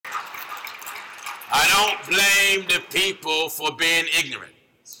I don't blame the people for being ignorant,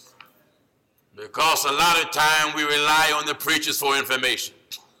 because a lot of time we rely on the preachers for information.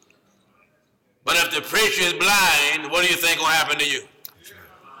 But if the preacher is blind, what do you think will happen to you?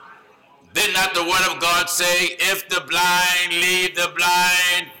 Did not the word of God say, if the blind lead the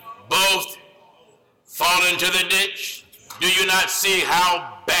blind, both fall into the ditch? Do you not see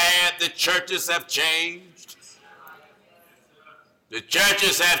how bad the churches have changed? The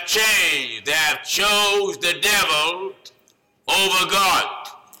churches have changed. They have chose the devil over God.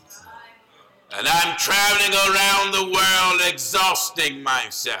 And I'm traveling around the world exhausting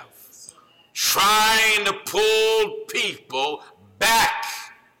myself, trying to pull people back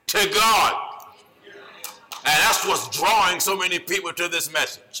to God. And that's what's drawing so many people to this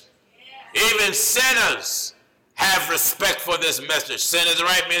message. Even sinners have respect for this message. Sinners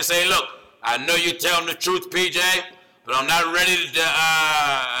write me and say, look, I know you're telling the truth, PJ, but I'm not ready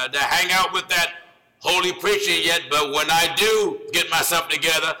to hang out with that holy preacher yet. But when I do get myself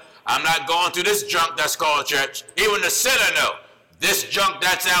together, I'm not going to this junk that's called church. Even the sinner know this junk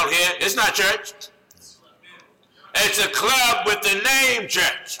that's out here, it's not church. It's a club with the name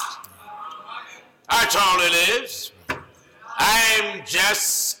church. That's all it is. I'm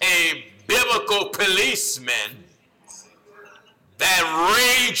just a biblical policeman that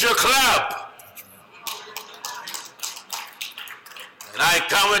raids your club. And I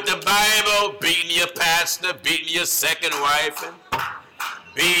come with the Bible, beating your pastor, beating your second wife, and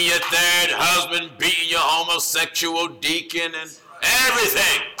beating your third husband, beating your homosexual deacon, and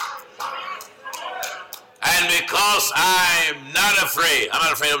everything. And because I'm not afraid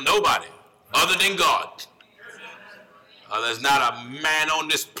of nobody other than God. There's not a man on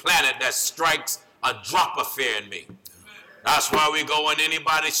this planet that strikes a drop of fear in me. That's why we go in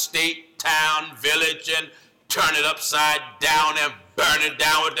anybody's state, town, village, and turn it upside down and burn it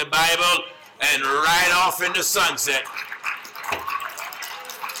down with the Bible and ride off in the sunset.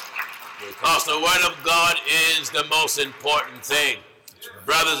 Because the Word of God is the most important thing.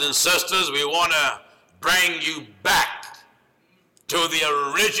 Brothers and sisters, we want to bring you back to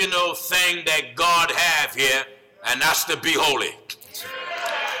the original thing that God have here, and that's to be holy.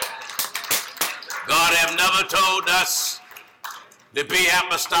 God have never told us to be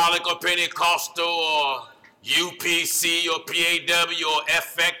apostolic or Pentecostal or UPC or PAW or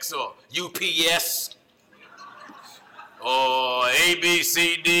FX or UPS or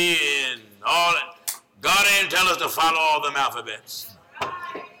ABCD and all that. God didn't tell us to follow all them alphabets.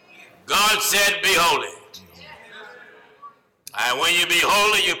 God said, be holy. And when you be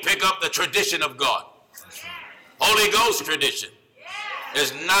holy, you pick up the tradition of God. Holy Ghost tradition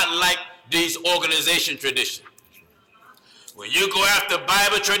is not like these organization tradition. When you go after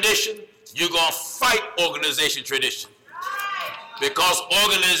Bible tradition, you're going to fight organization tradition. Because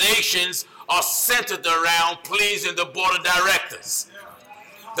organizations are centered around pleasing the board of directors.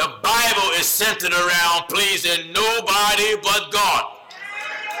 The Bible is centered around pleasing nobody but God.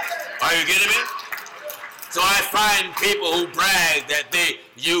 Are you getting me? So I find people who brag that they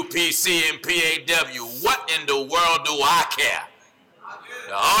UPC and PAW. What in the world do I care?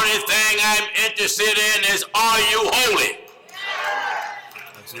 The only thing I'm interested in is, are you holy?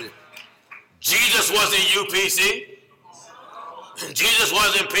 That's it. Jesus wasn't UPC. Jesus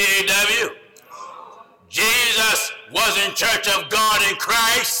wasn't PAW. Jesus wasn't Church of God in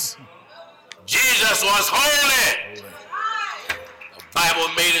Christ. Jesus was holy. The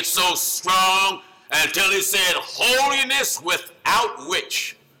Bible made it so strong until it said, holiness without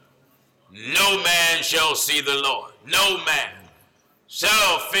which no man shall see the Lord. No man. So,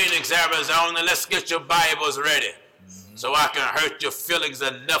 Phoenix, Arizona, let's get your Bibles ready so I can hurt your feelings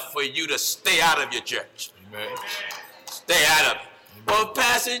enough for you to stay out of your church. Amen. Stay out of it. Well,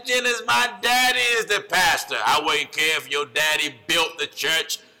 Pastor Jennings, my daddy is the pastor. I wouldn't care if your daddy built the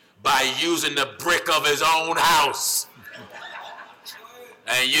church by using the brick of his own house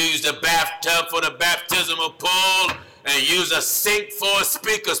and used the bathtub for the baptismal pool and used a sink for a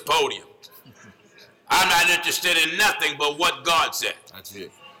speaker's podium. I'm not interested in nothing but what God said. That's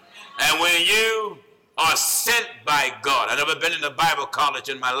it. And when you are sent by God, I've never been in a Bible college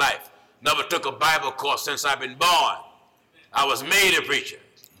in my life. Never took a Bible course since I've been born. I was made a preacher.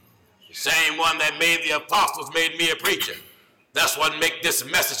 The same one that made the apostles made me a preacher. That's what makes this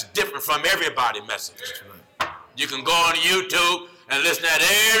message different from everybody's message. You can go on YouTube and listen to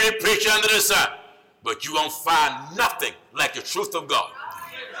every preacher under the sun, but you won't find nothing like the truth of God.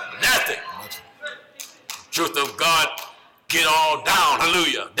 Nothing. Truth of God, get all down,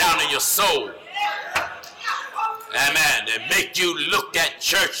 hallelujah, down in your soul. Amen. And make you look at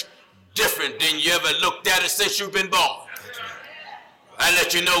church different than you ever looked at it since you've been born. And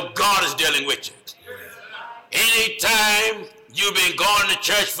let you know God is dealing with you. Anytime you've been going to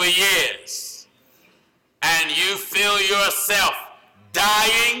church for years and you feel yourself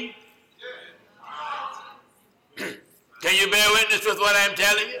dying, can you bear witness with what I'm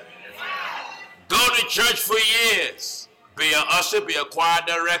telling you? Go to church for years. Be an usher, be a choir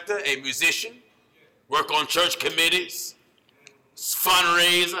director, a musician, work on church committees,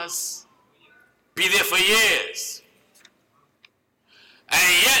 fundraisers, be there for years.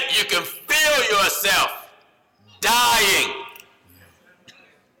 And yet you can feel yourself dying.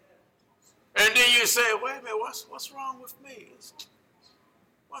 And then you say, wait a minute, what's wrong with me?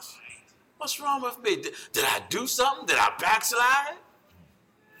 What's wrong with me? Did I do something? Did I backslide?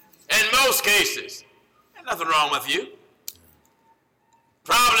 In most cases, there's nothing wrong with you.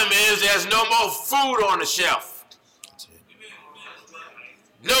 Problem is there's no more food on the shelf.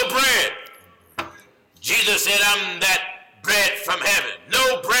 No bread. Jesus said, I'm that bread from heaven.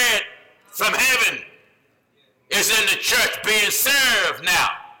 No bread from heaven is in the church being served now.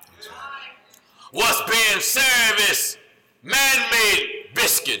 What's being served is man-made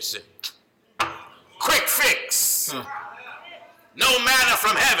biscuits and quick fix. No manna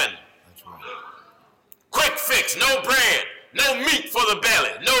from heaven. Quick fix, no bread, no meat for the belly,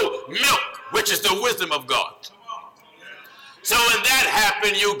 no milk, which is the wisdom of God. So when that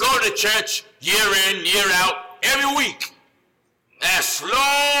happens, you go to church year in, year out, every week. And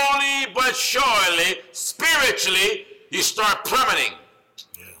slowly but surely, spiritually, you start plummeting.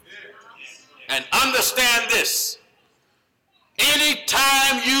 And understand this.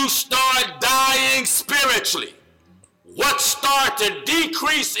 Anytime you start dying spiritually, what start to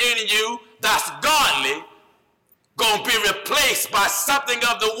decrease in you that's godly going to be replaced by something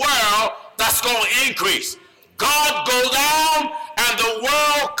of the world that's going to increase. God go down and the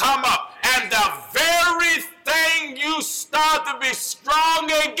world come up. And the very thing you start to be strong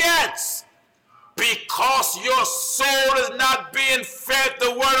against, because your soul is not being fed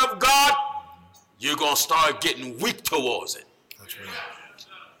the word of God, you're going to start getting weak towards it. That's right.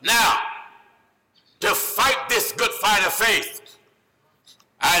 Now, to fight this good fight of faith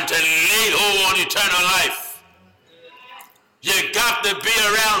and to lay hold on eternal life, you got to be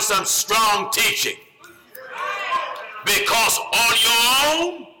around some strong teaching. Because on your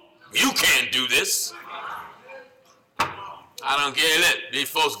own, you can't do this. I don't get it. These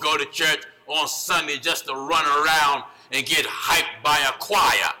folks go to church on Sunday just to run around and get hyped by a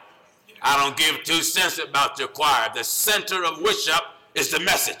choir. I don't give 2 cents about your choir. The center of worship is the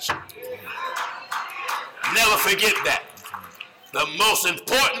message. Never forget that. The most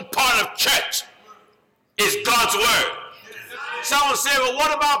important part of church is God's word. Someone said, well,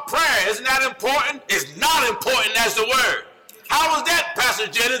 what about prayer? Isn't that important? It's not important as the word. How is that, Pastor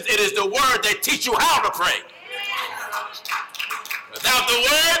Jennings? It is the word that teach you how to pray. Without the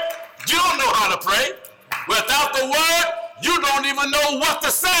word, you don't know how to pray. Without the word, you don't even know what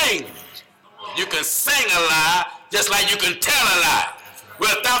to sing. You can sing a lie just like you can tell a lie.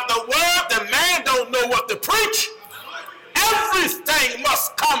 Without the word, the man don't know what to preach. Everything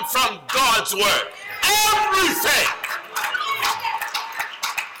must come from God's word. Everything.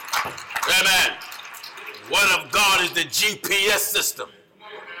 Amen. Word of God is the GPS system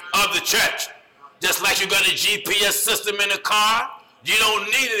of the church. Just like you got a GPS system in a car, you don't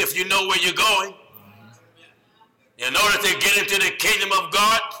need it if you know where you're going. In order to get into the kingdom of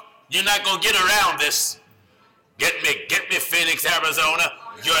God, you're not going to get around this. Get me, Phoenix, Arizona.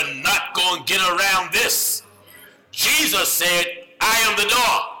 You're not going to get around this. Jesus said, I am the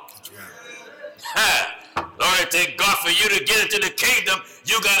door. Glory to God. For you to get into the kingdom,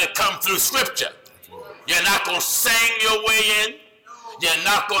 you got to come through Scripture. You're not going to sing your way in. You're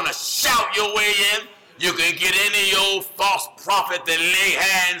not going to shout your way in. You can get any old false prophet that lay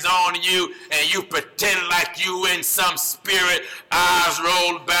hands on you and you pretend like you in some spirit, eyes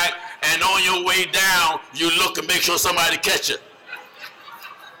rolled back, and on your way down, you look and make sure somebody catch you.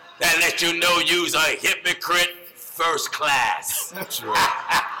 That let you know you's a hypocrite first class. That's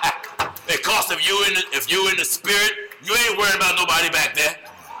right. Because if you in the spirit, you ain't worried about nobody back there.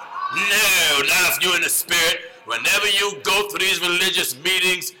 No, not if you're in the spirit. Whenever you go through these religious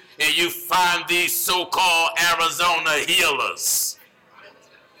meetings and you find these so-called Arizona healers,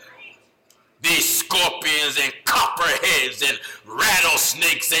 these scorpions and copperheads and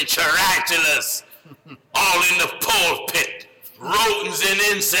rattlesnakes and tarantulas all in the pulpit, rodents and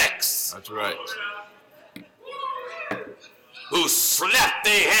insects. That's right. Who slap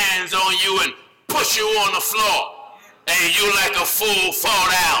their hands on you and push you on the floor, and you like a fool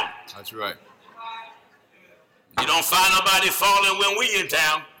fall down. That's right. You don't find nobody falling when we in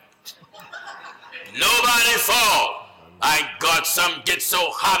town. Nobody fall. I got some get so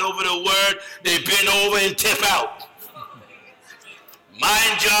hot over the word, they bend over and tip out.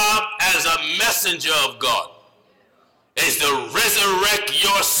 My job as a messenger of God is to resurrect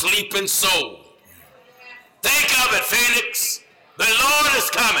your sleeping soul. Think of it, Phoenix. The Lord is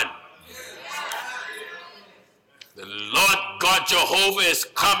coming. The Lord God Jehovah is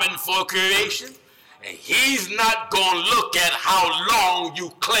coming for creation, and he's not going to look at how long you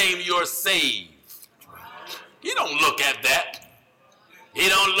claim you're saved. He don't look at that. He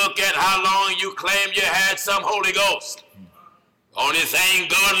don't look at how long you claim you had some Holy Ghost. Only thing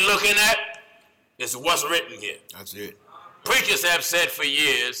God looking at is what's written here. That's it. Preachers have said for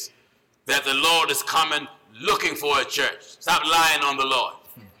years that the Lord is coming looking for a church. Stop lying on the Lord.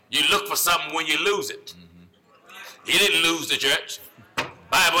 You look for something when you lose it. He didn't lose the church.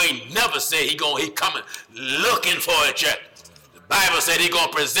 Bible ain't never said he coming looking for a church. The Bible said he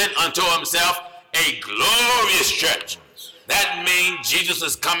gonna present unto himself a glorious church. That means Jesus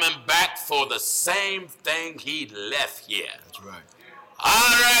is coming back for the same thing he left here. That's right. All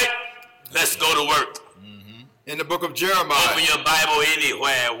right, let's go to work. In the book of Jeremiah. Open your Bible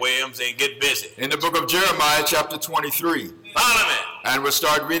anywhere, Williams, and get busy. In the book of Jeremiah, chapter 23. Follow me. And we'll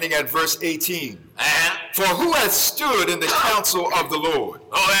start reading at verse 18. And For who hath stood in the counsel of the Lord?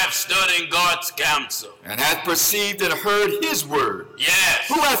 Who have stood in God's counsel? And hath perceived and heard his word? Yes.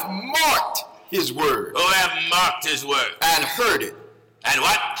 Who hath marked his word? Who have marked his word? And heard it? And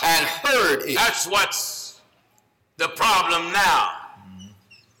what? And heard it. That's what's the problem now.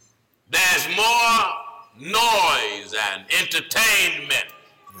 There's more noise and entertainment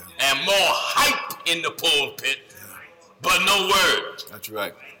and more hype in the pulpit, but no word. That's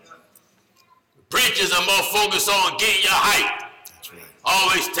right. Preachers are more focused on getting your hype. That's right.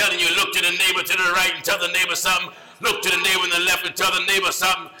 Always telling you, look to the neighbor to the right and tell the neighbor something. Look to the neighbor on the left and tell the neighbor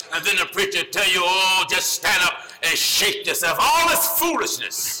something. And then the preacher tell you, oh, just stand up and shake yourself. All this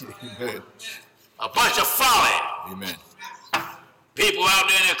foolishness. Amen. A bunch of folly. Amen. People out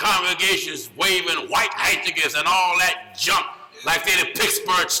there in their congregations waving white handkerchiefs and all that junk like they're the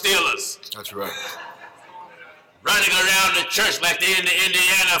Pittsburgh Steelers. That's right. Running around the church like they're in the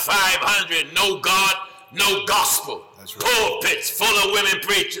Indiana 500. No God, no gospel. That's right. Pulpits full of women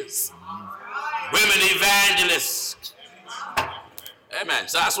preachers. Women evangelists. Amen.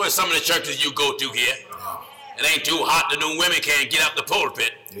 So that's where some of the churches you go to here. It ain't too hot, the new women can't get up the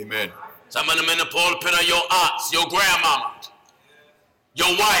pulpit. Amen. Some of them in the pulpit are your aunts, your grandmama,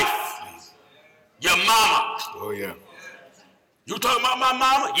 your wife, your mama. Oh, yeah. You talking about my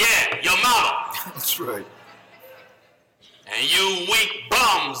mama? Yeah, your mama. That's right. And you weak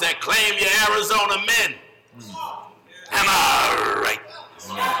bums that claim you're Arizona men. Am I right?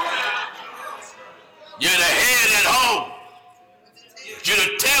 You're the head at home. You're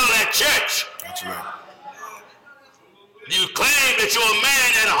to tell that church. That's right. You claim that you're a man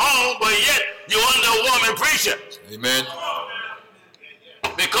at home, but yet you're under a woman preacher. Amen.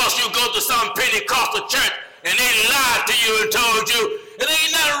 Because you go to some Pentecostal church and they lied to you and told you, it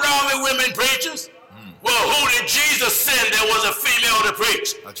ain't nothing wrong with women preachers. Well, who did Jesus send that was a female to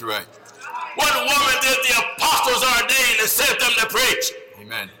preach? That's right. What woman did the apostles ordain and sent them to preach?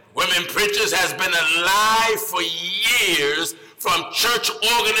 Amen. Women preachers has been alive for years from church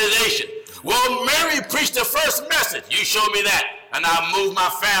organization. Well, Mary preached the first message. You show me that, and I'll move my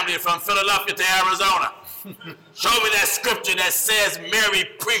family from Philadelphia to Arizona. Show me that scripture that says Mary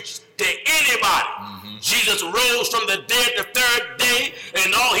preached to anybody. Jesus rose from the dead the third day,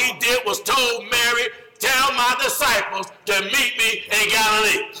 and all he did was told Mary, tell my disciples to meet me in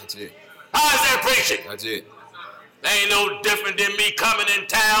Galilee. That's it. How is that preaching? That's it. Ain't no different than me coming in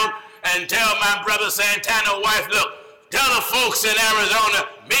town and tell my brother Santana wife, look, tell the folks in Arizona,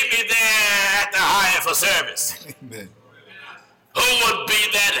 meet me there at the Hyatt for service. Amen. Who would be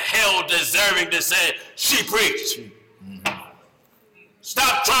that hell deserving to say, she preached?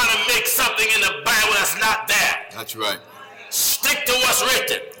 Stop trying to make something in the Bible that's not there. That's right. Stick to what's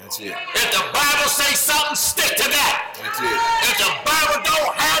written. That's it. If the Bible says something, stick to that. That's it. If the Bible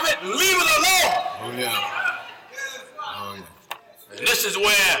don't have it, leave it alone. Oh, yeah. Oh, yeah. And this is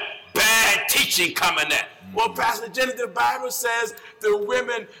where bad teaching coming at. Well, Pastor Jennings, the Bible says the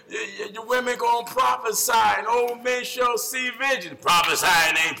women gonna prophesy and old men shall see vision.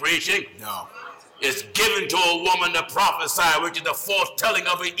 Prophesying ain't preaching. No. It's given to a woman to prophesy, which is the foretelling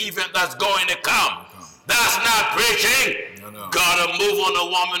of an event that's going to come. That's not preaching. No. God will move on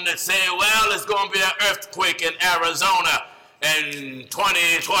a woman that say, well, it's going to be an earthquake in Arizona in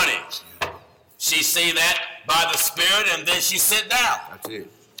 2020. She see that by the Spirit, and then she sit down. That's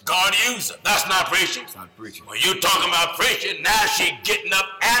it. God used her. That's not preaching. It's not preaching. When you talking about preaching, now she getting up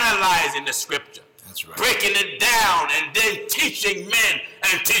analyzing the scripture. That's right. Breaking it down and then teaching men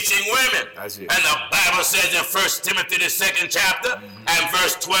and teaching women. That's it. And the Bible says in 1 Timothy, the 2nd chapter, and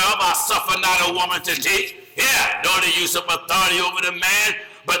verse 12, I suffer not a woman to teach. Yeah, nor the use of authority over the man,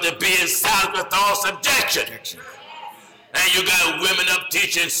 but to be in silence with all subjection. And you got women up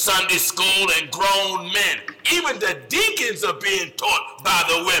teaching Sunday school and grown men. Even the deacons are being taught by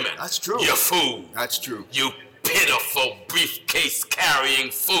the women. That's true. You fool. That's true. You pitiful briefcase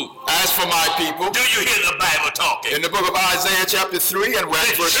carrying fool. As for my people, Do you hear the Bible talking? in the book of Isaiah chapter 3 and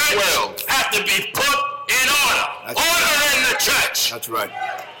verse 12. Have to be put in order. That's Order in the church. That's right.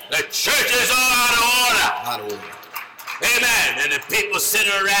 The church is all out of order. Out of order. Amen. And the people sit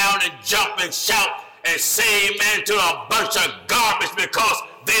around and jump and shout and say amen to a bunch of garbage because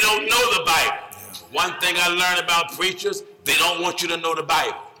they don't know the Bible. Yeah. One thing I learned about preachers, they don't want you to know the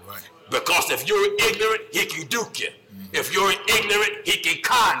Bible. Right. Because if you're ignorant, he can duke you. If you're ignorant, he can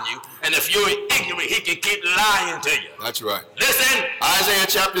con you. And if you're ignorant, he can keep lying to you. That's right. Listen. Isaiah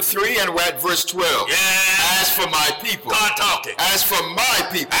chapter 3 and we're at verse 12. Yeah. As for my people. God talking. As for my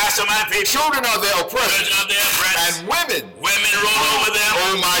people. As for my people. Children of their oppressors. Children of their oppressors. And women. Women rule over them.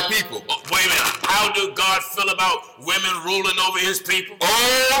 Oh, my people. Wait a minute. How do God feel about women ruling over his people?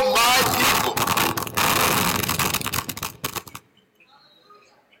 Oh, my people.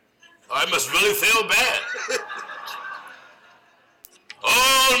 I must really feel bad.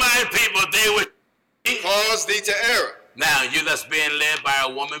 All my people, they would Cause thee to error. Now, you that's being led by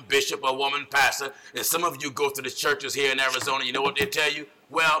a woman bishop, a woman pastor, and some of you go to the churches here in Arizona, you know what they tell you?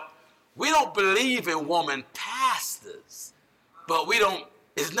 Well, we don't believe in woman pastors, but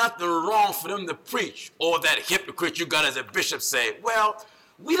there's nothing wrong for them to preach. Or that hypocrite you got as a bishop say, well,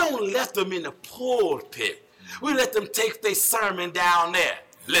 we don't let them in the pulpit. We let them take their sermon down there.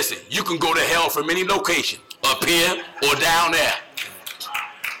 Listen, you can go to hell from any location, up here or down there.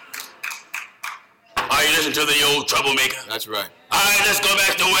 Are you listening to the old troublemaker? That's right. All right, let's go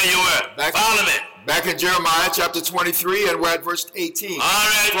back to where you were. Follow me. Back in Jeremiah chapter 23 and we're at verse 18. All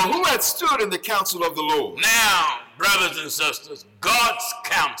right. For who had stood in the counsel of the Lord? Now, brothers and sisters, God's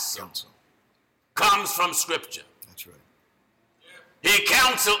counsel comes from Scripture. That's right. He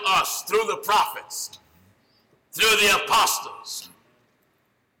counseled us through the prophets, through the apostles.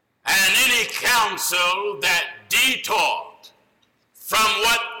 And any counsel that detoured from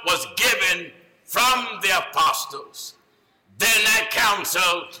what was given from the apostles, then that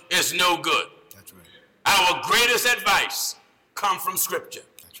counsel is no good. That's right. Our greatest advice comes from Scripture.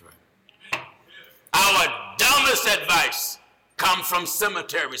 That's right. Our dumbest advice comes from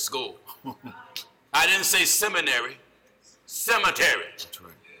cemetery school. I didn't say seminary, cemetery. That's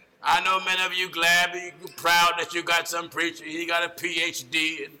right. I know many of you glad, you're proud that you got some preacher, he got a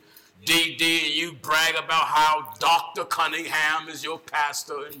PhD and DD, and you brag about how Dr. Cunningham is your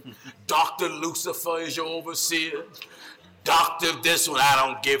pastor and Dr. Lucifer is your overseer. Doctor this one, I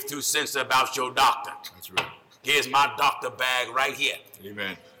don't give 2 cents about your doctor. That's right. Here's my doctor bag right here.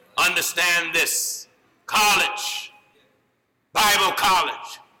 Amen. Understand this. College, Bible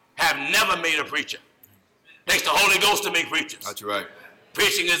college, have never made a preacher. Takes the Holy Ghost to make preachers. That's right.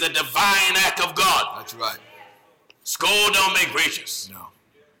 Preaching is a divine act of God. That's right. School don't make preachers. No.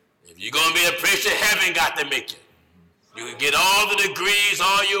 If you're going to be a preacher, heaven got to make you. You can get all the degrees,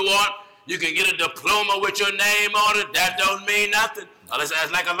 all you want. You can get a diploma with your name on it. That don't mean nothing. Unless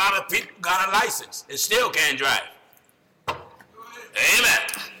that's like a lot of people got a license and still can't drive. Amen.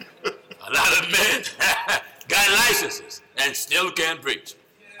 A lot of men got licenses and still can't preach.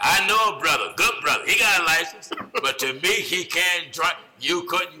 I know a brother, good brother. He got a license, but to me, he can't drive. You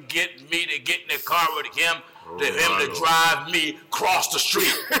couldn't get me to get in the car with him, to drive me across the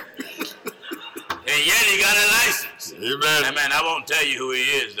street. And yet he got a license. Amen. And man, I won't tell you who he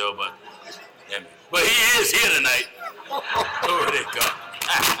is, though, but he is here tonight. Glory to God.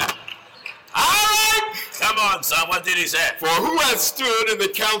 All right. Come on, son. What did he say? For who hath stood in the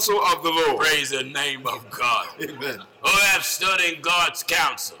counsel of the Lord? Praise the name of God. Amen. Who hath stood in God's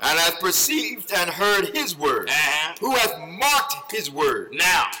counsel? And hath perceived and heard his word. Uh-huh. Who hath marked his word?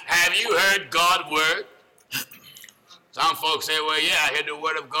 Now, have you heard God's word? Some folks say, well, yeah, I hear the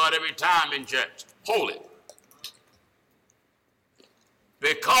word of God every time in church. Hold it.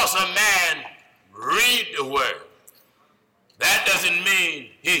 Because a man read the word, that doesn't mean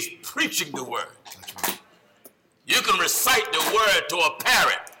he's preaching the word. That's right. You can recite the word to a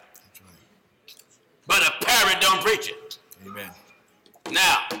parrot, That's right. but a parrot don't preach it. Amen.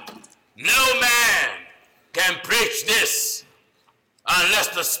 Now, no man can preach this unless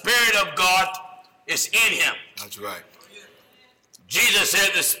the Spirit of God is in him. That's right. Jesus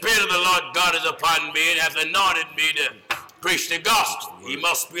said, the Spirit of the Lord God is upon me and hath anointed me to preach the gospel. He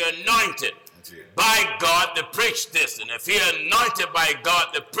must be anointed. by God to preach this. And if he anointed by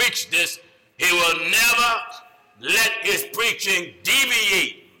God to preach this, he will never let his preaching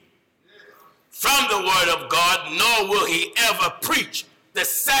deviate from the word of God, nor will he ever preach to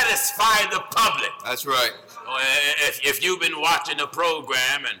satisfy the public. That's right. If you've been watching the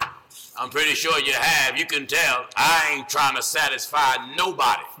program, and I'm pretty sure you have, you can tell I ain't trying to satisfy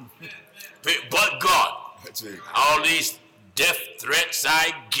nobody but God. That's it. All these death threats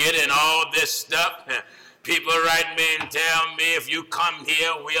I get and all this stuff. People write me and tell me, if you come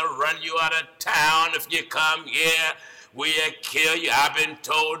here, we'll run you out of town. If you come here, we'll kill you. I've been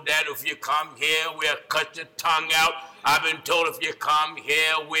told that if you come here, we'll cut your tongue out. I've been told if you come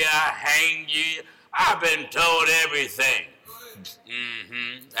here, we'll hang you. I've been told everything.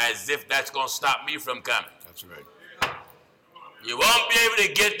 As if that's going to stop me from coming. That's right. You won't be able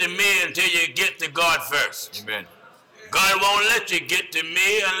to get to me until you get to God first. Amen. God won't let you get to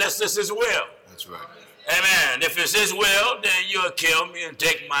me unless it's his will. That's right. Amen. If it's his will, then you'll kill me and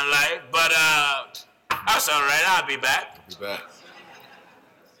take my life. But that's all right. I'll be back. I'll be back.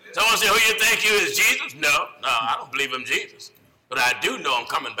 Someone say, who you think you is, Jesus? No, I don't believe I'm Jesus. But I do know I'm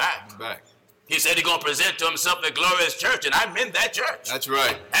coming back. I'm back. He said he's going to present to himself a glorious church, and I'm in that church. That's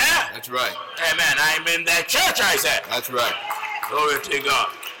right. Huh? That's right. Amen. I'm in that church, I said. That's right. Glory to God.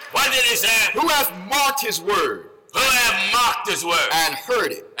 What did he say? Who hath marked his word? Who have mocked his word? And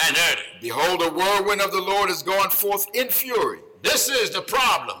heard it. And heard it. Behold, the whirlwind of the Lord is going forth in fury. This is the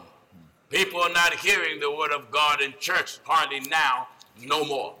problem. People are not hearing the word of God in church hardly now, no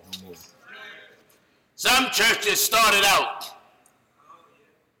more. No more. Some churches started out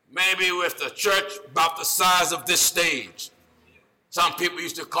maybe with a church about the size of this stage. Some people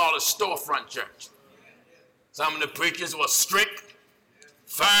used to call it storefront church. Some of the preachers were strict,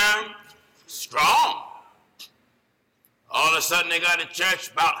 firm, strong. All of a sudden they got a church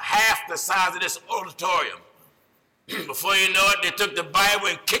about half the size of this auditorium. Before you know it, they took the Bible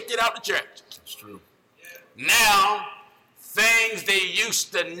and kicked it out of the church. That's true. Now, things they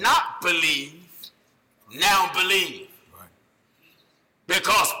used to not believe, now believe. Right.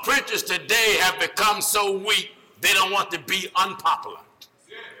 Because preachers today have become so weak, they don't want to be unpopular.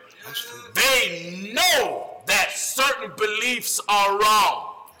 That's true. They know that certain beliefs are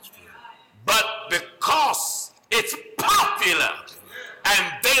wrong. But because it's popular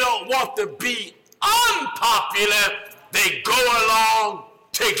and they don't want to be unpopular, they go along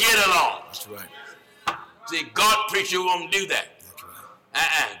to get along. That's right. See, God preacher won't do that. That's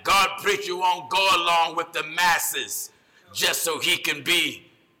right. God preacher won't go along with the masses just so he can be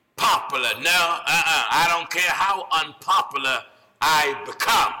popular. No, I don't care how unpopular I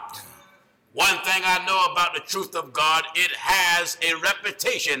become. One thing I know about the truth of God, it has a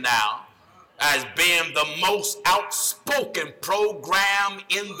reputation now as being the most outspoken program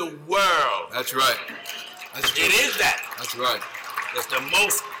in the world. That's right. That's true. It is that. That's right. It's the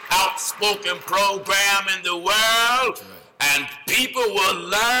most outspoken program in the world. Right. And people will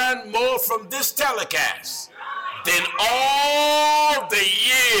learn more from this telecast than all the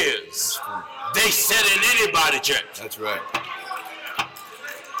years they sat in anybody's church. That's right.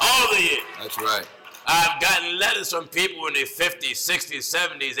 All the years. That's right. I've gotten letters from people in their 50s, 60s,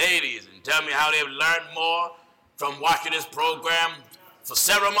 70s, 80s, and tell me how they've learned more from watching this program for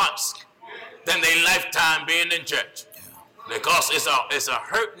several months than their lifetime being in church. Because it's a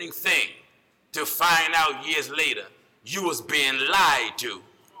hurting thing to find out years later you was being lied to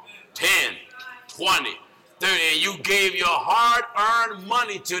 10, 20, 30, and you gave your hard-earned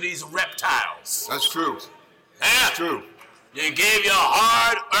money to these reptiles. That's true. That's true. You gave your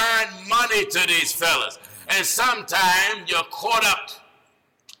hard-earned money to these fellas. And sometimes you're caught up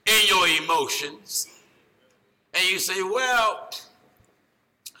in your emotions. And you say, well,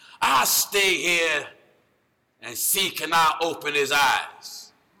 I'll stay here and see can I open his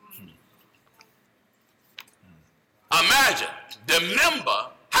eyes. Imagine the member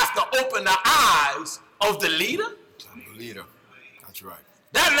has to open the eyes of the leader. The leader. That's right.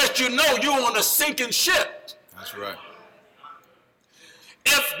 That lets you know you're on a sinking ship. That's right.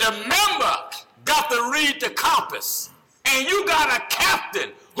 If the member got to read the compass and you got a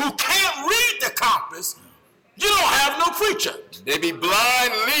captain who can't read the compass, you don't have no preacher. They be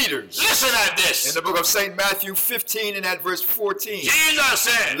blind leaders. Listen at this. In the book of St. Matthew 15 and at verse 14. Jesus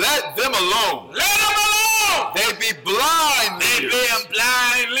said, let them alone. Let them alone. They be blind They leaders. being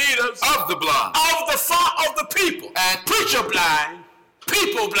blind leaders Of the blind. of the people. And preacher blind,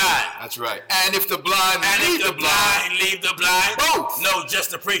 people blind. That's right. And if the blind And lead if the blind leave the blind, both. No,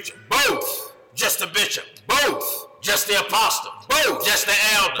 just the preacher. Both. Just the bishop. Both. Just the apostle. Both. Just the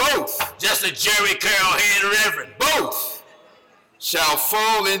elder. Both. Just the Jerry Curl head reverend. Both shall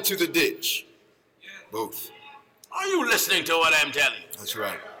fall into the ditch. Both. Are you listening to what I'm telling you? That's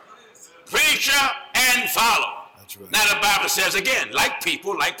right. Preacher and follow. That's right. Now the Bible says again, like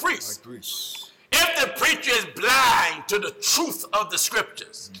people, like priests. Like priests. If the preacher is blind to the truth of the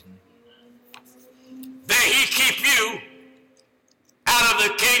scriptures, then he keep you out of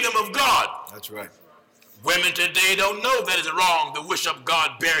the kingdom of God. That's right. Women today don't know that it's wrong to worship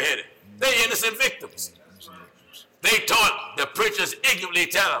God bareheaded. They're innocent victims. They taught the preachers ignorantly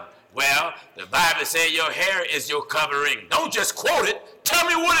tell them, well, the Bible says your hair is your covering. Don't just quote it. Tell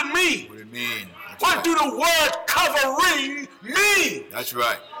me what it means. What it mean? That's What right. do the word covering mean? That's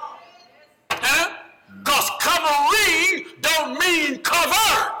right. Huh? Because covering don't mean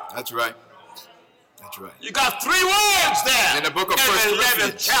cover. That's right. That's right. You got 3 words there. In the book of 1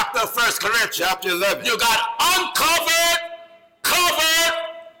 Corinthians. Chapter 1 Corinthians. Chapter 11. You got uncovered, covered,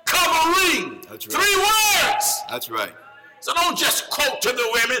 covering. That's right. 3 words. That's right. So don't just quote to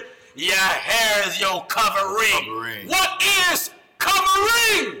the women, your hair is your covering. Covering. What is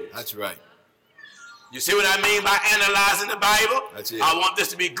covering? That's right. You see what I mean by analyzing the Bible? That's it. I want this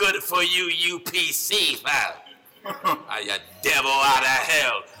to be good for you, UPC fans. You devil out of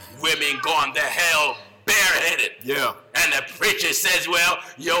hell. Women going to hell bareheaded. Yeah. And the preacher says, well,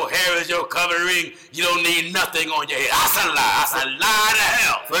 your hair is your covering. You don't need nothing on your head. That's a lie. That's a lie to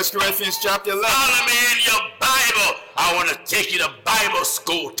hell. 1 Corinthians chapter 11. Follow me in your Bible. I want to take you to Bible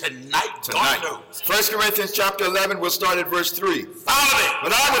school tonight. God knows. 1 Corinthians chapter 11, we'll start at verse 3. Follow me.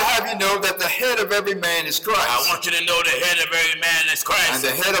 But I would have you know that the head of every man is Christ. I want you to know the head of every man is Christ. And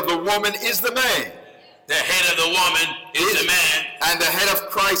the head of the woman is the man. The head of the woman is the man. And the head of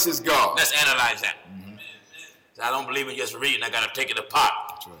Christ is God. Let's analyze that. So I don't believe in just reading. I got to take it apart.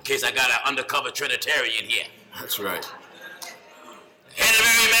 Right. In case I got an undercover Trinitarian here. That's right. The head of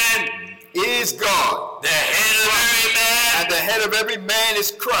every man is God. The head of every man. And the head of every man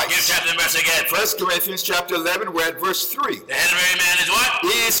is Christ. Give chapter and verse again. 1 Corinthians chapter 11, we're at verse 3. The head of every man is what?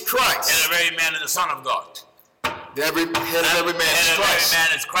 Is Christ. The head of every man is the Son of God. The head of every man is Christ. The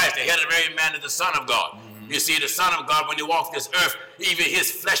head of every man is Christ. The head of every man is the Son of God. You see, the Son of God, when he walked this earth, even his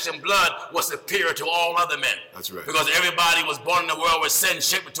flesh and blood was superior to all other men. That's right. Because everybody was born in the world with sin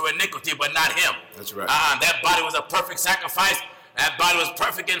shaped to iniquity, but not him. That's right. That body was a perfect sacrifice. That body was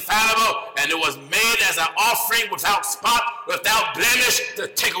perfect, infallible, and it was made as an offering without spot, without blemish, to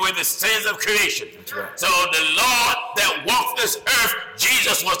take away the sins of creation. That's right. So the Lord that walked this earth,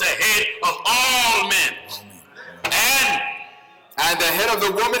 Jesus was the head of all men. And the head of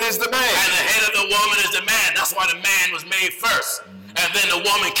the woman is the man. And the head of the woman is the man. That's why the man was made first. And then the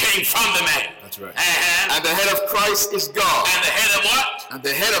woman came from the man. That's right. And the head of Christ is God. And the head of what? And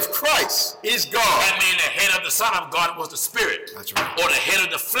the head of Christ is God. That means the head of the Son of God was the Spirit. That's right. Or the head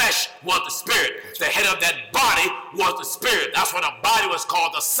of the flesh was the Spirit. The head of that body was the Spirit. That's why the body was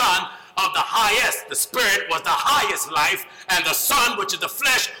called the Son of the highest. The Spirit was the highest life, and the Son, which is the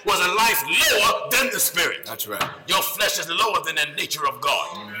flesh, was a life lower than the Spirit. That's right. Your flesh is lower than the nature of God.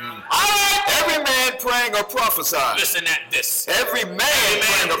 All right. Every man praying or prophesying. Listen at this. Every man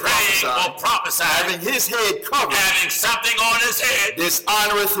praying or prophesying, having his head covered, having something on his head,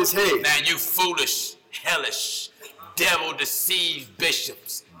 dishonoreth his head. Now you foolish, hellish, devil-deceived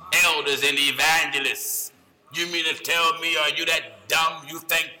bishops, elders, and evangelists. You mean to tell me, are you that dumb? You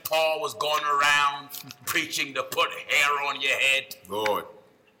think Paul was going around preaching to put hair on your head? Lord.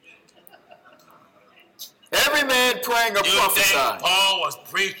 Every man praying or prophesying. You think Paul was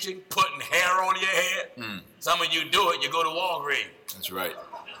preaching, putting hair on your head? Some of you do it. You go to Walgreens. That's right.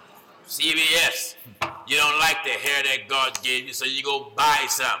 CVS. You don't like the hair that God gave you, so you go buy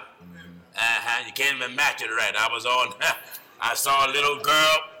some. You can't even match it right. I saw a little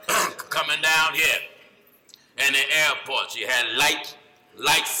girl coming down here in the airport. She had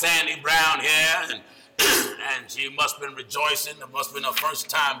light sandy brown hair, and she must have been rejoicing. It must have been her first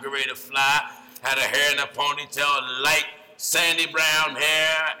time getting ready to fly. Had her hair in a ponytail, light sandy brown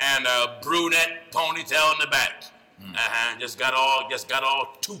hair, and a brunette ponytail in the back. Just got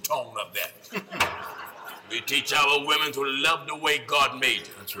all two-tone up there. We teach our women to love the way God made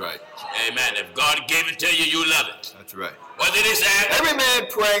you. That's right. Amen. If God gave it to you, you love it. That's right. What did he say? Every man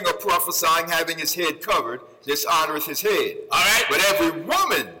praying or prophesying, having his head covered, dishonoreth his head. All right. But every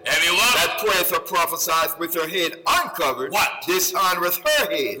woman that prayeth or prophesieth with her head uncovered, what? Dishonoreth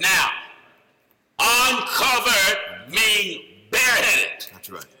her head. Now, uncovered means bareheaded. That's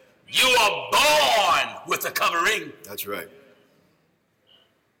right. You are born with a covering. That's right.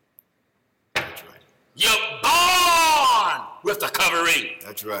 You're born with a covering.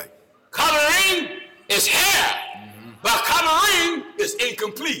 That's right. Covering is hair, but covering is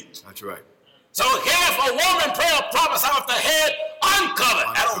incomplete. That's right. So here, if a woman pray or prophesy with the head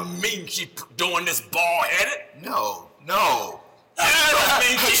uncovered. That don't mean she's doing this bald-headed. No. That don't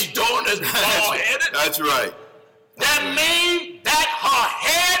mean she's doing this bald-headed. That's right. That means that her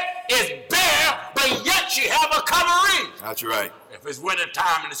head is bare, but yet she have a covering. That's right. If it's winter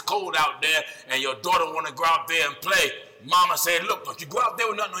time and it's cold out there and your daughter want to go out there and play, mama said, look, don't you go out there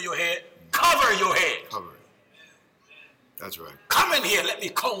with nothing on your head. Cover your head. Cover it. That's right. Come in here, let me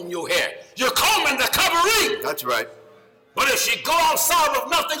comb your hair. You're combing the covering. That's right. But if she go outside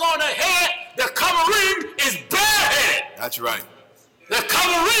with nothing on her head, the covering is bareheaded. That's right. The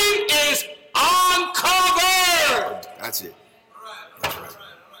covering is uncovered. That's it. That's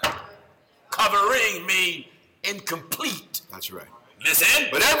right. Covering means incomplete. That's right. Listen.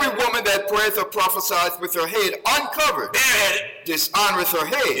 But every woman that prayeth or prophesieth with her head uncovered bareheaded dishonoreth her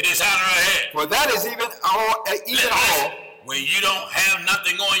head. It dishonor her head. For that is even all. When you don't have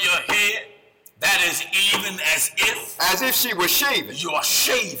nothing on your head, that is even as if she was shaven. You are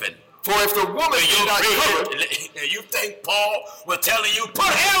shaven. For if the woman is not covered, you think Paul was telling you put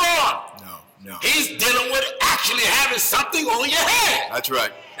hair on? No. He's dealing with actually having something on your head. That's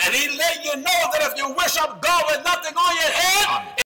right. And he let you know that if you worship God with